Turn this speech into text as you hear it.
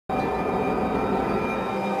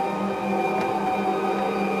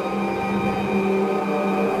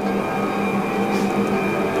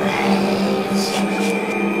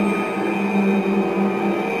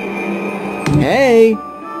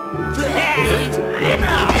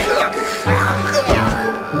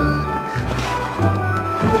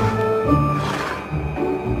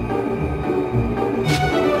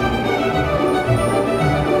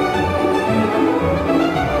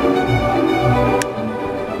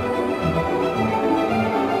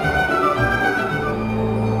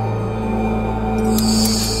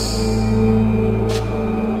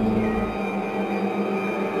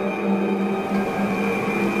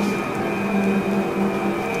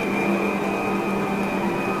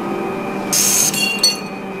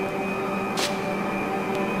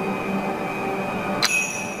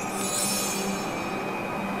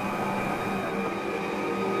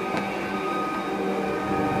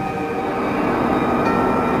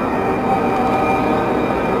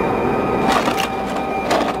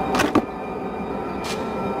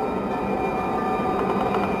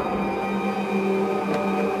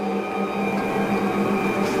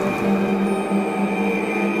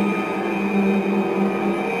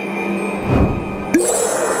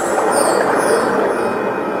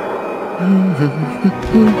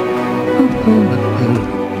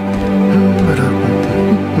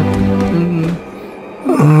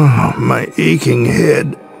Oh, my aching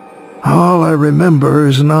head. All I remember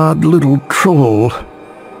is an odd little troll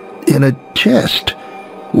in a chest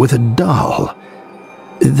with a doll.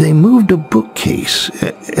 They moved a bookcase,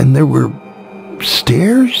 and there were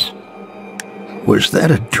stairs? Was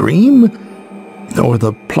that a dream? Or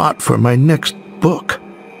the plot for my next book?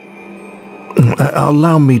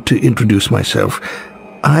 Allow me to introduce myself.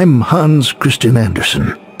 I'm Hans Christian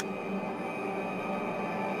Andersen.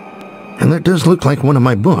 And that does look like one of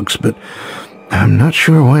my books, but I'm not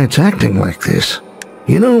sure why it's acting like this.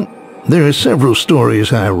 You know, there are several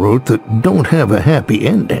stories I wrote that don't have a happy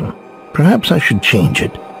ending. Perhaps I should change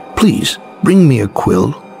it. Please, bring me a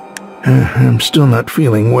quill. I'm still not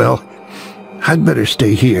feeling well. I'd better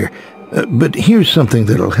stay here. But here's something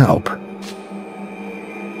that'll help.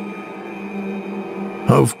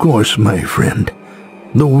 Of course, my friend.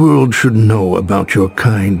 The world should know about your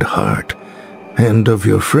kind heart, and of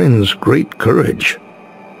your friend's great courage.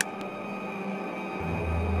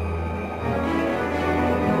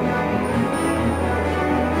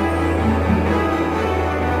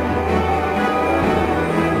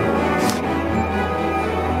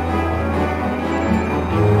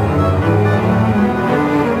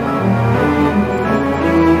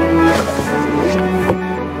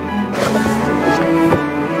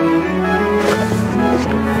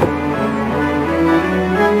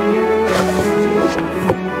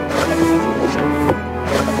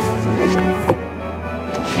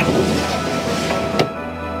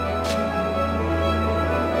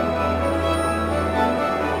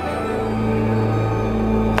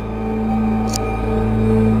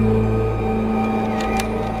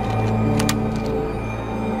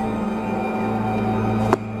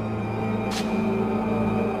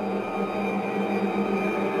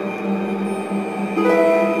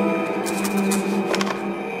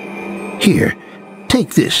 Here,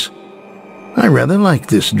 take this. I rather like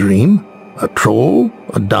this dream. A troll,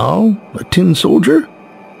 a doll, a tin soldier.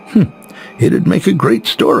 It'd make a great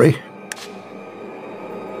story.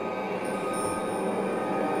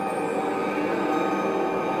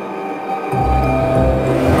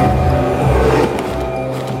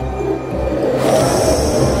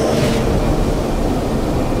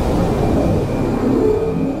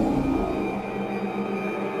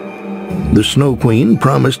 The Snow Queen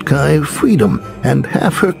promised Kai freedom and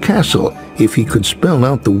half her castle if he could spell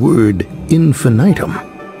out the word infinitum.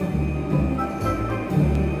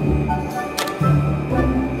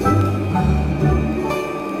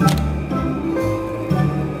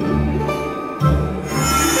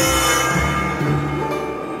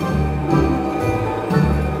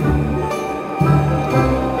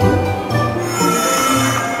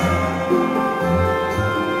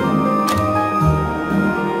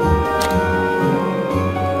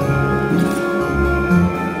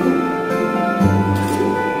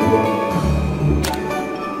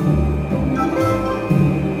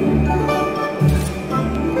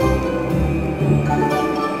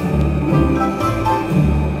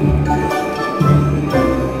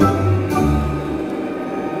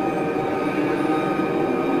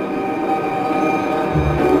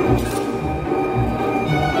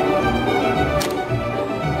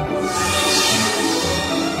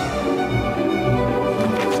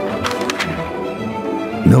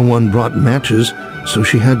 No one brought matches, so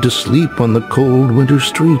she had to sleep on the cold winter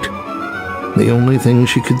street. The only thing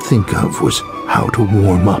she could think of was how to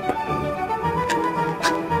warm up.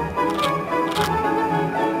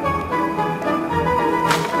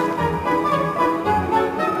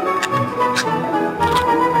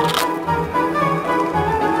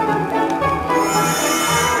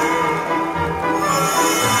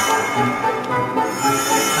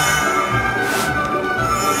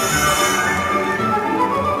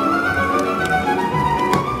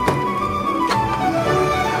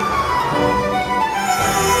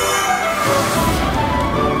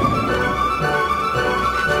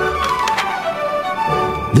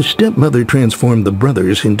 The stepmother transformed the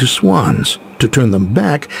brothers into swans. To turn them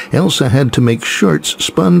back, Elsa had to make shirts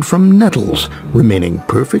spun from nettles, remaining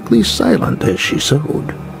perfectly silent as she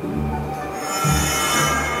sewed.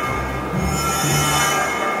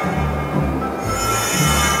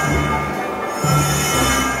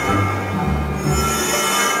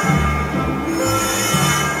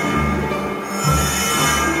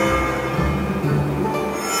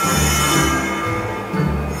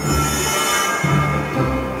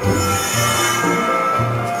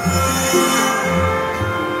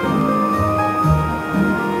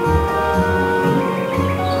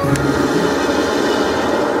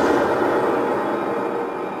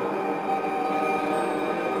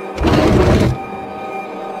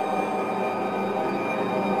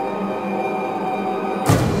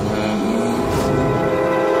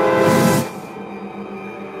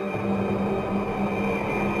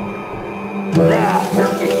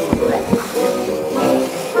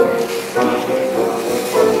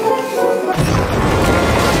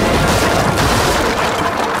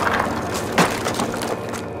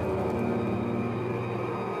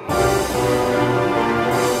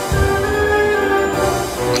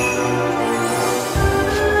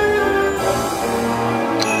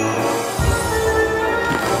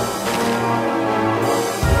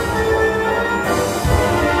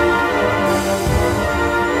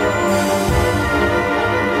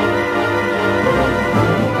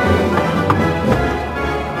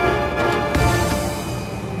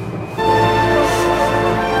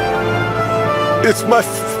 It's my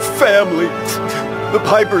family. The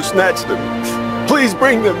Piper snatched them. Please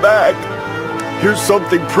bring them back. Here's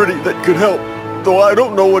something pretty that could help, though I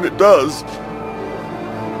don't know what it does.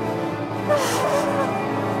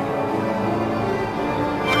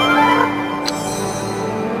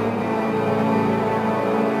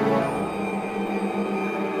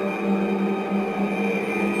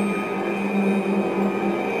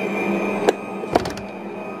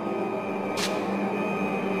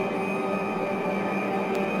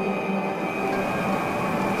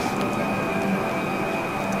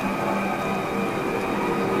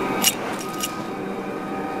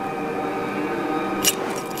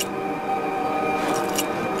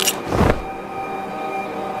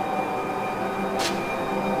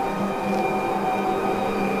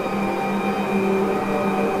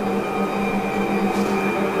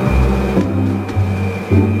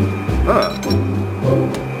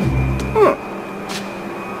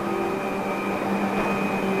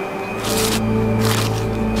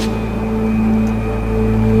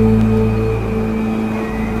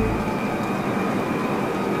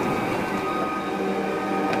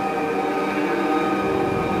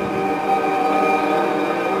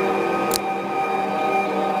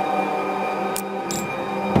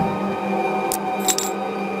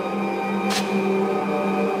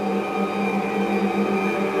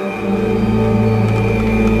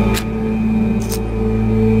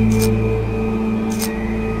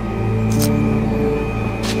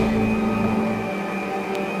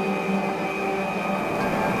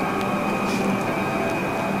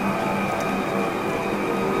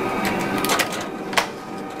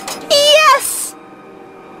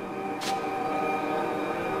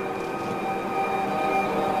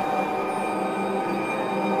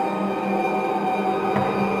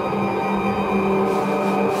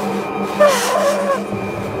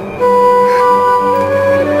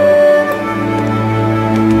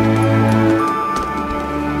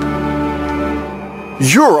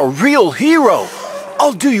 You're a real hero.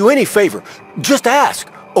 I'll do you any favor. Just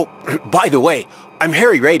ask. Oh, by the way, I'm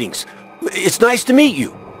Harry Ratings. It's nice to meet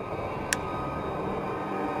you.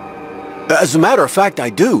 As a matter of fact, I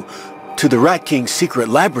do. To the Rat King's secret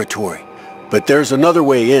laboratory. But there's another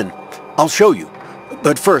way in. I'll show you.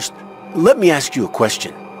 But first, let me ask you a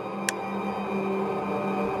question.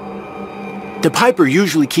 The Piper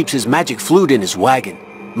usually keeps his magic flute in his wagon.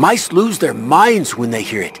 Mice lose their minds when they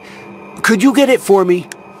hear it. Could you get it for me?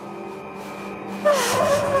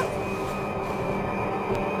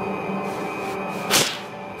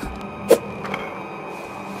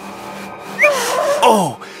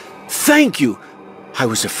 Oh, thank you. I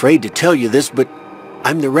was afraid to tell you this, but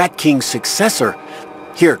I'm the Rat King's successor.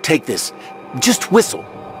 Here, take this. Just whistle,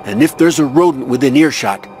 and if there's a rodent within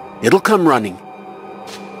earshot, it'll come running.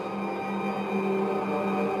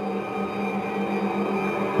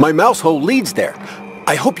 My mouse hole leads there.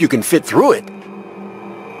 I hope you can fit through it.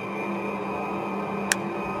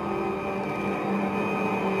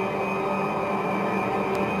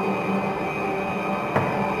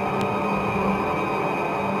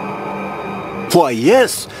 Why,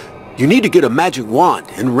 yes. You need to get a magic wand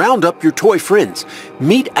and round up your toy friends.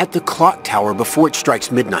 Meet at the clock tower before it strikes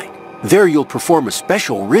midnight. There you'll perform a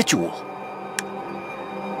special ritual.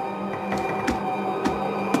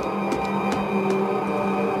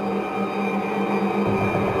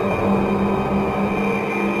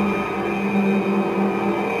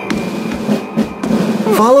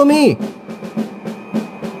 Follow me!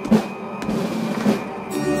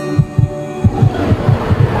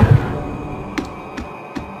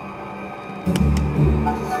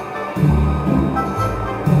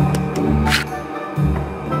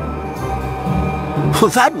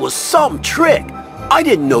 That was some trick! I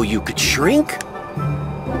didn't know you could shrink.